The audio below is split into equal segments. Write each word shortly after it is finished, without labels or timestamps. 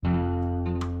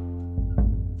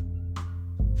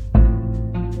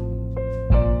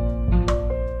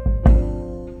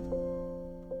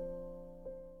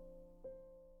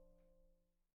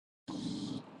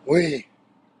We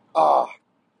are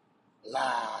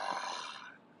live.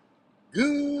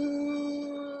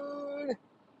 Good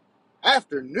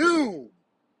afternoon,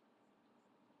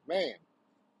 man.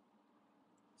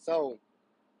 So,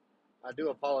 I do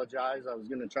apologize. I was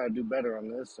going to try to do better on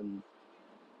this. And,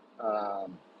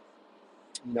 um,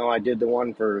 I did the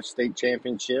one for state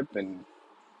championship and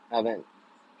haven't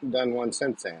done one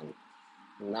since then.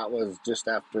 And that was just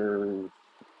after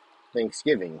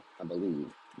Thanksgiving, I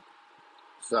believe.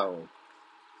 So,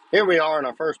 here we are in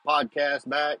our first podcast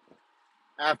back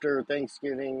after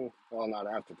Thanksgiving. Well, not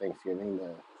after Thanksgiving,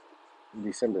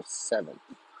 December 7th,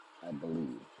 I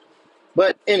believe.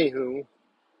 But anywho,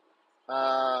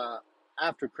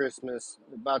 after Christmas,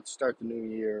 about to start the new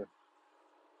year,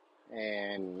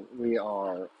 and we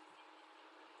are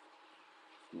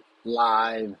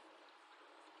live.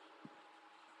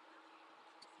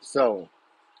 So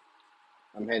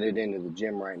I'm headed into the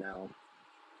gym right now,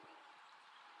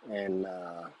 and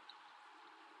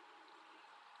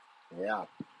yeah,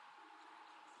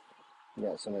 we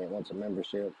got somebody that wants a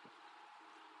membership.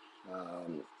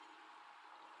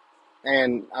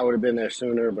 And I would have been there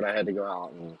sooner, but I had to go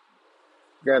out and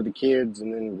grab the kids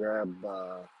and then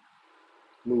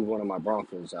move one of my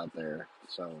Broncos out there.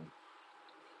 So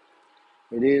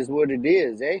it is what it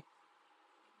is, eh?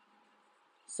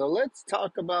 So let's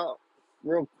talk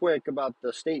real quick about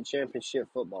the state championship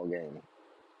football game.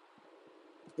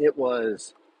 It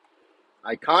was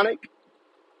iconic.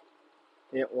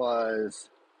 It was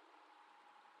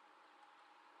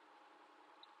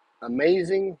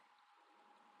amazing.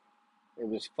 It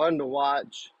was fun to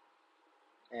watch.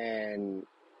 And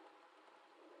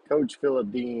Coach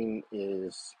Philip Dean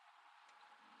is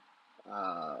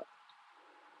a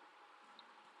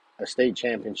state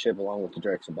championship along with the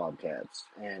Drexel Bobcats.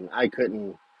 And I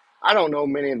don't know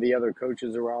many of the other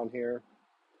coaches around here.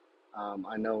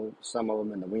 I know some of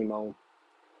them in the WeMo.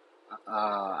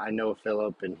 I know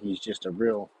Philip, and he's just a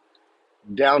real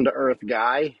down-to-earth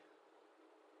guy.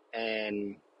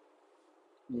 And,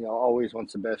 always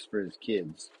wants the best for his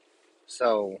kids.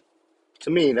 So, to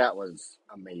me, that was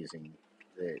amazing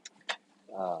that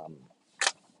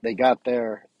they got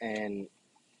there and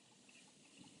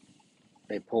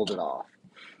they pulled it off.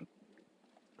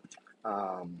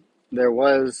 There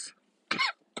was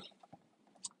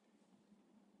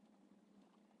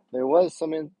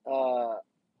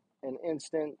an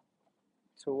instant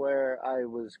to where I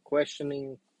was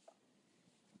questioning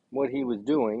what he was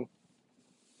doing.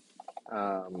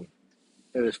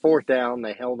 It was fourth down.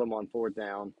 They held him on fourth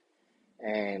down,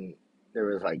 and there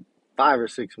was like 5 or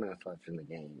 6 minutes left in the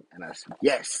game. And I said,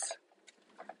 yes.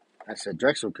 I said,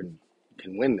 Drexel can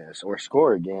win this or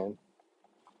score again.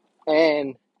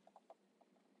 And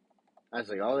I was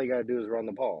like, all they got to do is run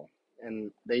the ball.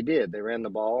 And they did. They ran the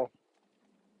ball,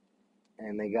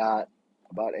 and they got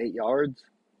about 8 yards.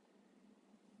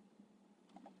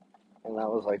 And I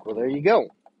was like, well, there you go.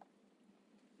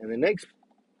 And the next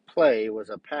play was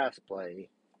a pass play,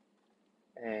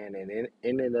 and it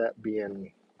ended up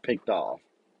being picked off.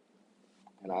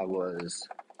 And I was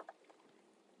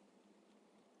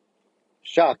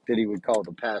shocked that he would call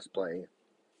the pass play.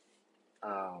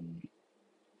 A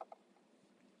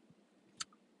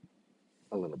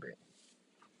little bit.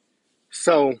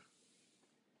 So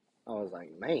I was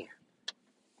like, man,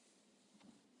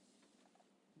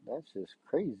 that's just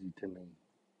crazy to me.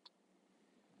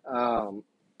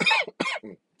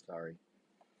 Sorry.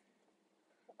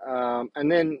 And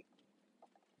then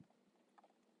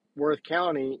Worth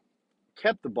County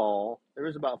kept the ball. There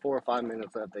was about 4 or 5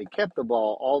 minutes left. They kept the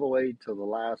ball all the way to the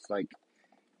last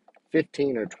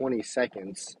 15 or 20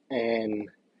 seconds, and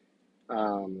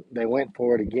they went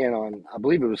for it again on, I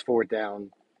believe it was fourth down,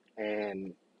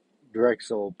 and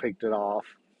Drexel picked it off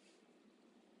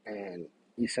and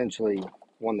essentially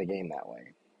won the game that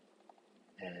way.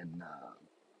 And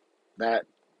that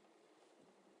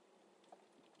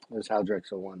was how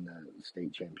Drexel won the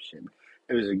state championship.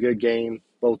 It was a good game.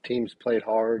 Both teams played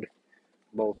hard.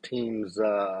 Both teams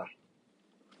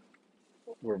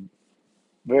were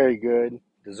very good,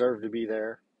 deserved to be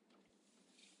there.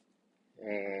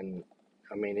 And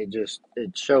I mean, it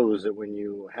shows that when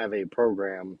you have a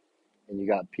program and you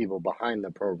got people behind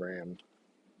the program,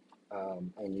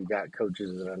 and you got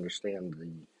coaches that understand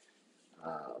the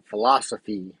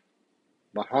philosophy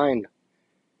behind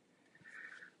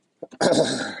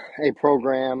a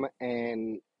program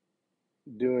and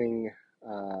doing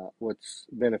what's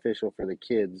beneficial for the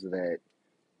kids, that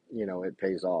it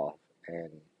pays off.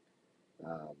 And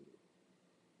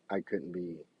I couldn't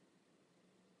be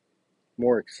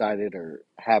more excited or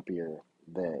happier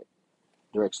that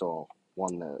Drexel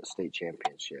won the state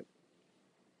championship.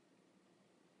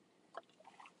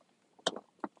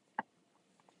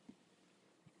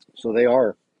 So they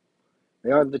are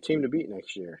the team to beat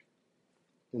next year.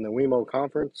 In the WeMo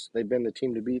Conference, they've been the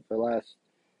team to beat the last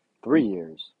 3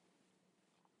 years.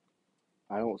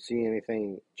 I don't see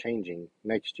anything changing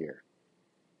next year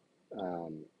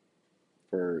um,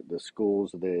 for the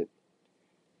schools that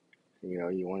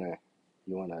you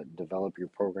want to develop your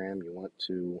program. You want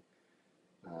to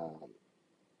um,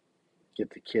 get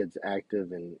the kids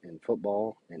active in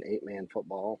football and 8-man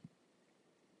football.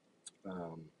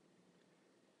 Um,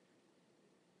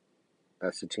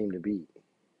 that's the team to beat.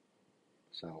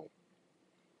 So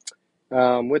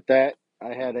with that,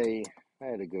 I had a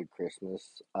good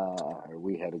Christmas. Or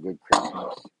we had a good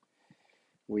Christmas.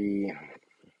 We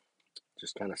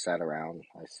just kind of sat around.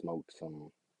 I smoked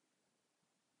some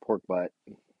pork butt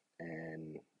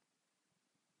and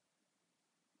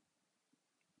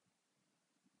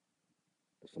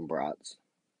some brats,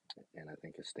 and I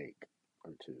think a steak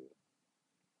or two.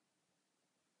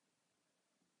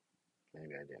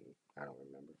 Maybe I didn't. I don't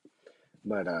remember.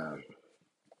 But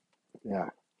yeah,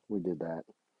 we did that.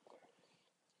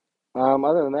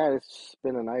 Other than that, it's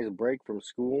been a nice break from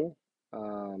school.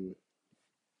 Um,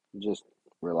 just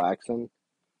relaxing.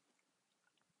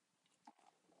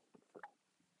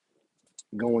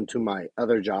 Going to my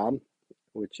other job,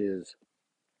 which is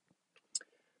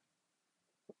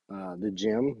the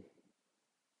gym.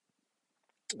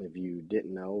 If you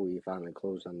didn't know, we finally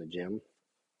closed on the gym,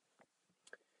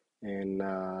 and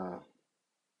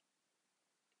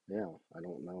yeah, I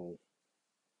don't know.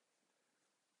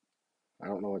 I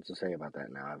don't know what to say about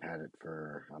that now. I've had it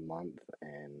for a month,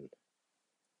 and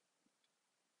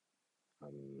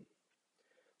I'm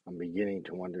I'm beginning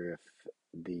to wonder if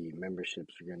the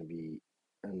memberships are going to be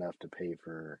enough to pay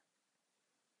for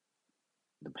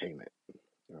the payment,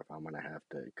 or if I'm going to have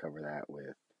to cover that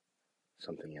with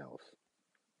something else.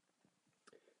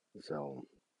 So,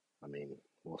 I mean,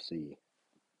 we'll see.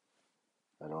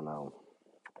 I don't know.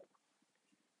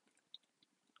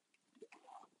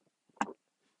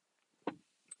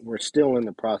 We're still in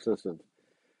the process of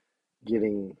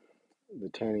getting the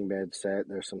tanning bed set.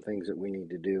 There's some things that we need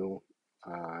to do,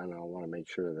 and I want to make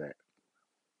sure that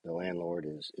the landlord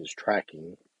is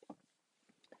tracking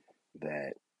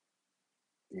that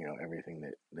everything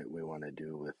that we want to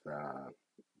do with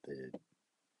the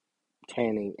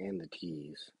tanning and the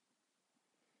teas,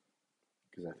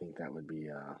 because I think that would be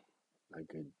a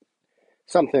good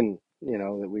something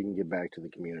that we can give back to the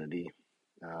community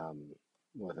um,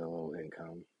 with a little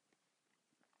income.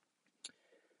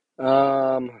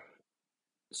 Um,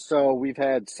 so we've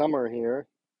had summer here.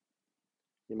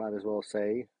 You might as well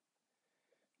say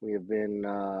we have been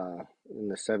in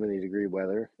the 70-degree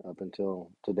weather up until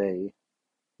today.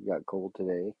 It got cold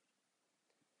today,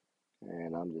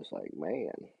 and I'm just like,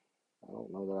 man, I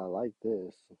don't know that I like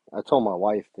this. I told my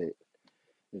wife that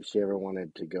if she ever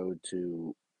wanted to go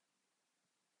to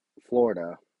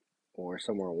Florida or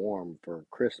somewhere warm for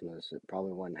Christmas, it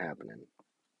probably wasn't happening.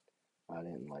 I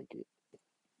didn't like it,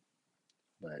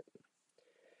 but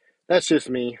that's just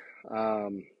me.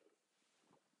 Um,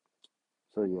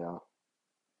 so yeah,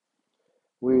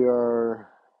 we are.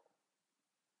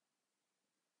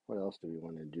 What else do we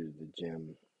want to do to the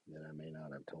gym that I may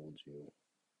not have told you?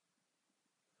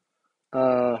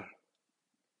 Uh,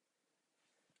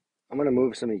 I'm gonna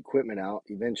move some equipment out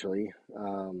eventually.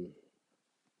 I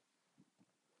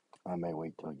may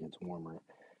wait till it gets warmer,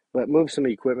 but move some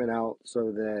equipment out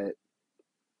so that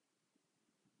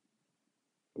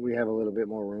we have a little bit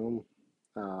more room.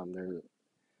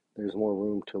 There's more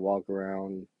room to walk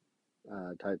around,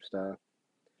 type stuff.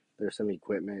 There's some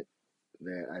equipment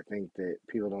that I think that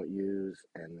people don't use,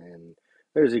 and then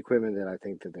there's equipment that I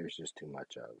think that there's just too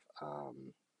much of.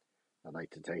 I'd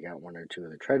like to take out one or two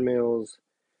of the treadmills,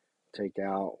 take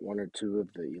out one or two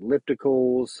of the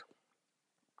ellipticals,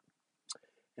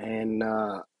 and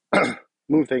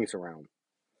move things around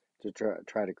to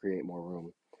try to create more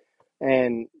room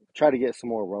and try to get some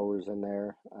more rowers in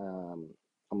there.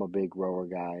 I'm a big rower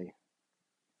guy.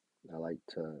 I like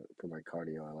to for my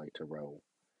cardio. I like to row.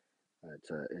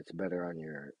 It's better on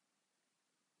your.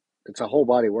 It's a whole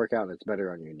body workout, and it's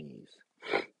better on your knees.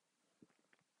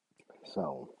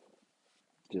 So,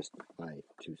 just my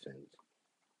 2 cents.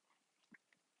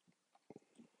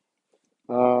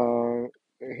 Uh,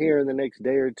 Here in the next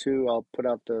day or two, I'll put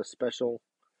out the special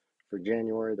for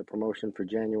January, the promotion for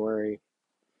January.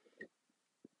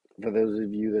 For those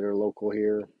of you that are local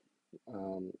here,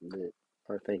 that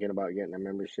are thinking about getting a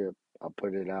membership, I'll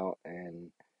put it out.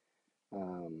 And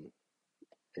um,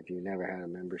 if you never had a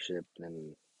membership,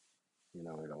 then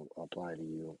it'll apply to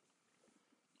you,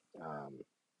 um,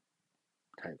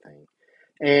 type thing.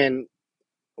 And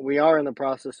we are in the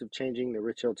process of changing the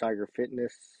Rich Hill Tiger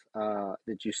Fitness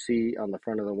that you see on the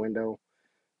front of the window.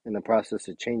 In the process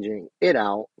of changing it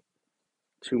out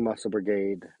to Muscle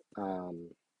Brigade. Um,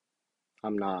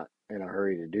 I'm not in a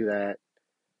hurry to do that.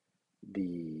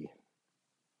 The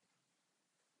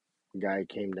guy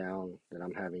came down that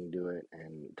I'm having do it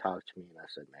and talked to me, and I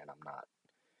said, "Man,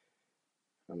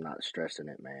 I'm not stressing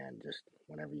it, man. Just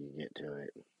whenever you get to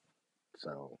it."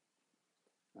 So,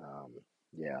 um,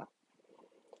 yeah.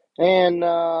 And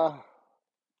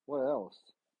what else?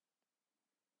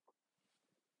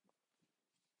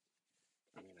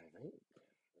 I mean, I think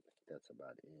that's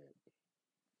about it.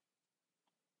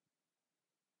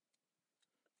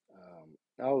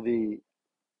 Oh,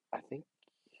 I think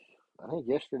I think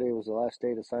yesterday was the last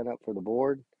day to sign up for the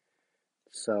board.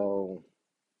 So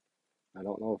I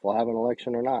don't know if we'll have an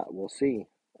election or not. We'll see.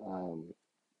 Um,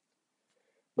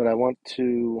 but I want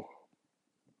to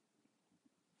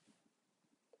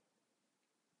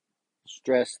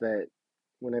stress that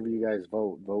whenever you guys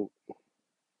vote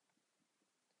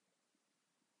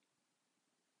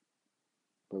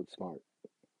smart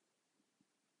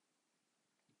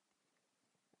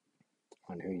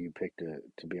on who you pick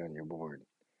to be on your board.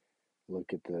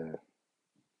 Look at the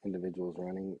individuals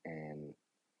running and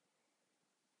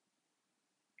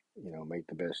make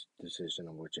the best decision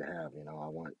on what you have. I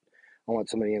want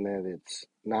somebody in there that's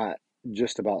not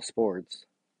just about sports.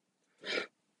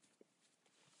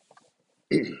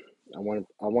 I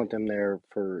want them there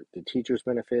for the teachers'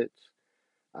 benefits.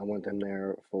 I want them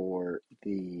there for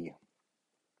the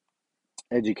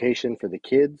education for the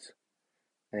kids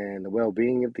and the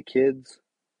well-being of the kids,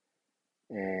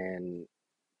 and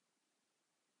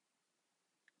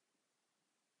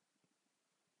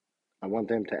I want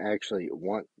them to actually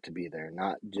want to be there,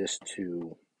 not just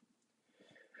to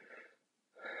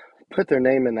put their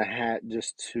name in the hat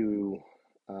just to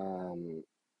um,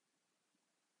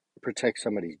 protect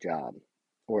somebody's job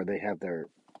or they have their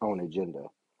own agenda.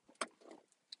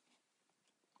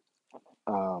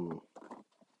 Um,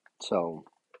 so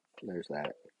there's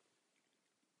that.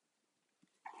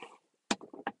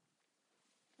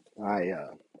 I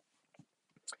uh,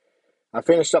 I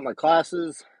finished up my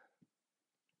classes.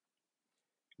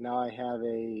 Now I have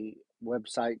a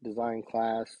website design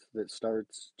class that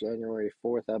starts January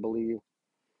 4th, I believe.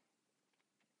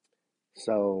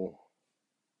 So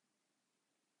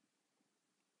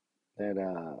that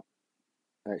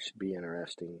that should be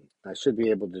interesting. I should be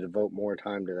able to devote more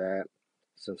time to that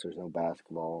since there's no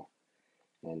basketball,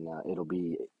 and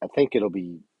I think it'll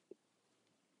be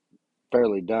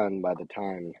fairly done by the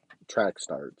time track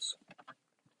starts.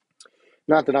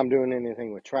 Not that I'm doing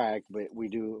anything with track, but we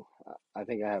do. I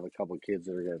think I have a couple of kids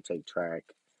that are going to take track.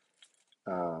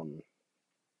 Um,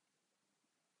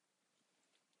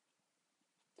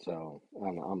 so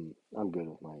I'm good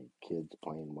with my kids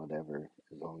playing whatever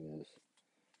as long as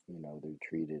they're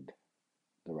treated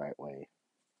the right way.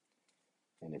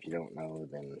 And if you don't know,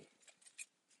 then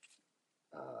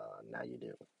now you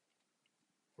do,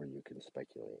 or you can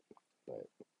speculate. But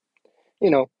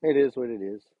it is what it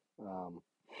is. Um,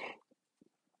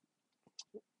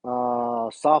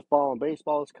 Softball and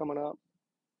baseball is coming up.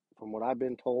 From what I've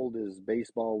been told, is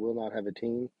baseball will not have a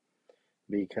team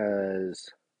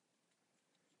because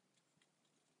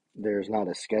there's not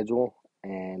a schedule,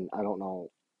 and I don't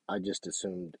know. I just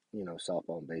assumed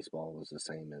softball and baseball was the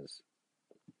same as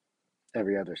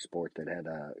every other sport that had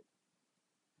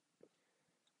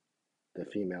the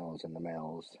females and the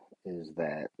males. Is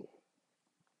that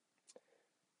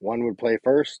one would play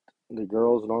first? The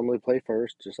girls normally play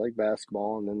first, just like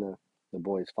basketball, and then the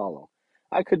boys follow.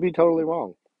 I could be totally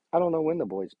wrong. I don't know when the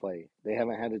boys play. They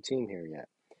haven't had a team here yet.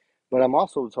 But I'm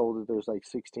also told that there's like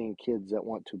 16 kids that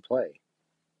want to play.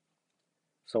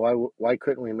 So why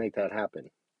couldn't we make that happen?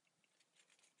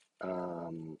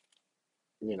 Um,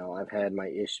 I've had my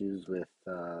issues with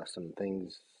some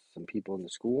things, some people in the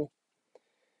school,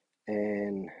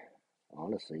 and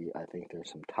honestly, I think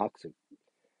there's some toxic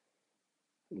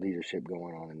leadership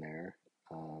going on in there,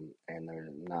 and they're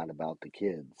not about the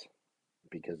kids.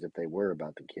 Because if they were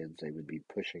about the kids, they would be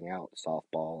pushing out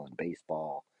softball and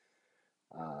baseball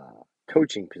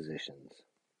coaching positions,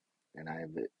 and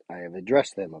I have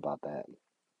addressed them about that.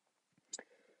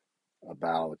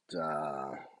 About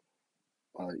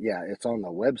yeah, it's on the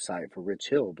website for Rich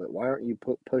Hill, but why aren't you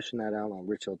pushing that out on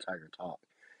Rich Hill Tiger Talk?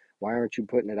 Why aren't you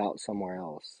putting it out somewhere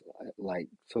else? Like,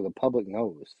 so the public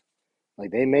knows.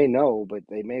 Like, they may know, but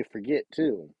they may forget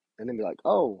too. And then be like,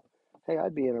 oh, hey,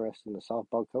 I'd be interested in a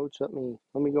softball coach. Let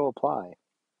me go apply.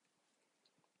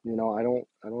 I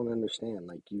don't understand.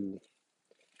 Like,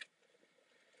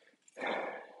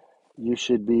 you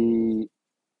should be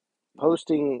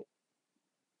posting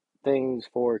things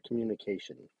for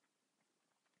communication,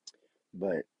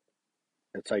 but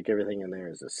it's like everything in there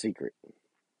is a secret.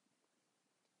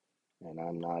 And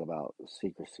I'm not about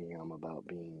secrecy, I'm about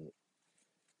being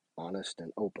honest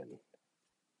and open.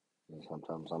 And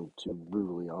sometimes I'm too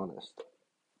brutally honest,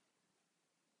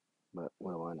 but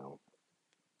what do I know?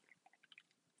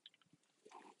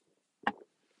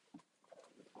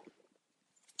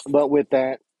 But with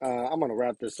that, I'm going to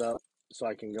wrap this up so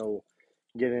I can go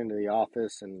get into the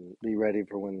office and be ready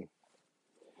for when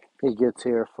he gets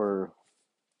here for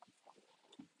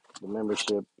the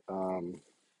membership.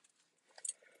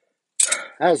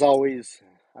 As always,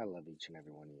 I love each and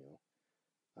every one of you.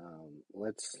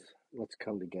 Let's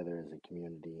come together as a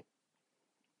community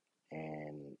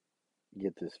and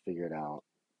get this figured out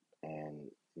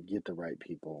and get the right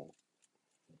people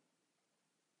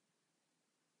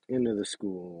into the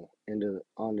school, into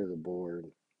onto the board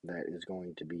that is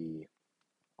going to be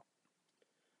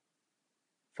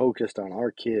focused on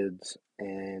our kids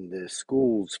and the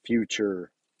school's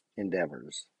future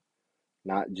endeavors,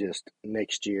 not just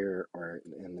next year or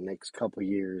in the next couple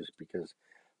years because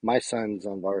my son's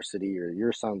on varsity or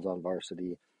your son's on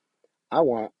varsity. I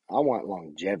want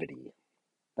longevity.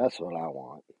 That's what I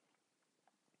want.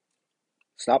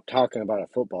 Stop talking about a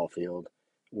football field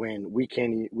when we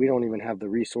don't even have the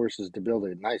resources to build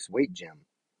a nice weight gym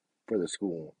for the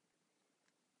school.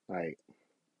 Like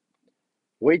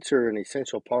weights are an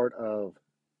essential part of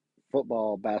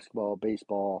football, basketball,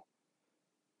 baseball,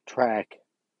 track,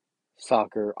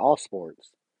 soccer, all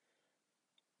sports.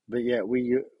 But yet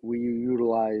we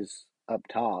utilize up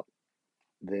top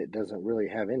that doesn't really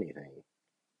have anything.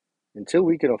 Until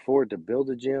we can afford to build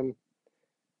a gym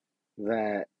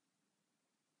that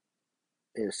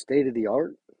is state of the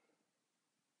art,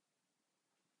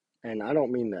 and I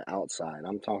don't mean the outside.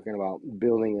 I'm talking about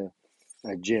building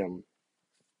a gym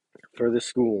for the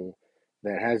school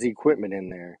that has equipment in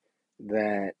there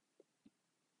that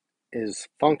is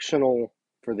functional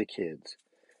for the kids.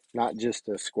 Not just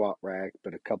a squat rack,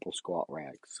 but a couple squat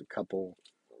racks, a couple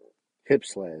hip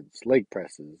sleds, leg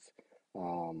presses,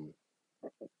 um,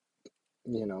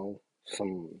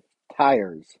 some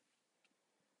tires,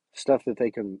 stuff that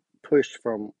they can push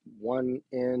from one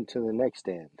end to the next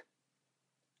end,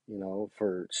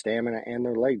 for stamina and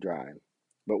their leg drive.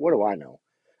 But what do I know?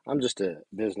 I'm just a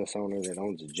business owner that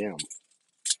owns a gym.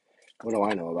 What do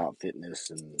I know about fitness?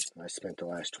 And I spent the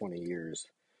last 20 years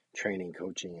training,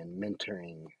 coaching, and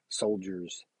mentoring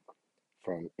soldiers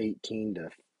from 18 to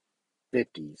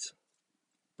 50s,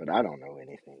 but I don't know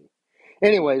anything.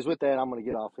 Anyways, with that, I'm going to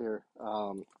get off here.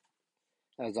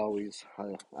 As always,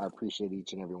 I appreciate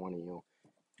each and every one of you,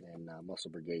 and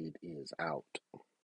Muscle Brigade is out.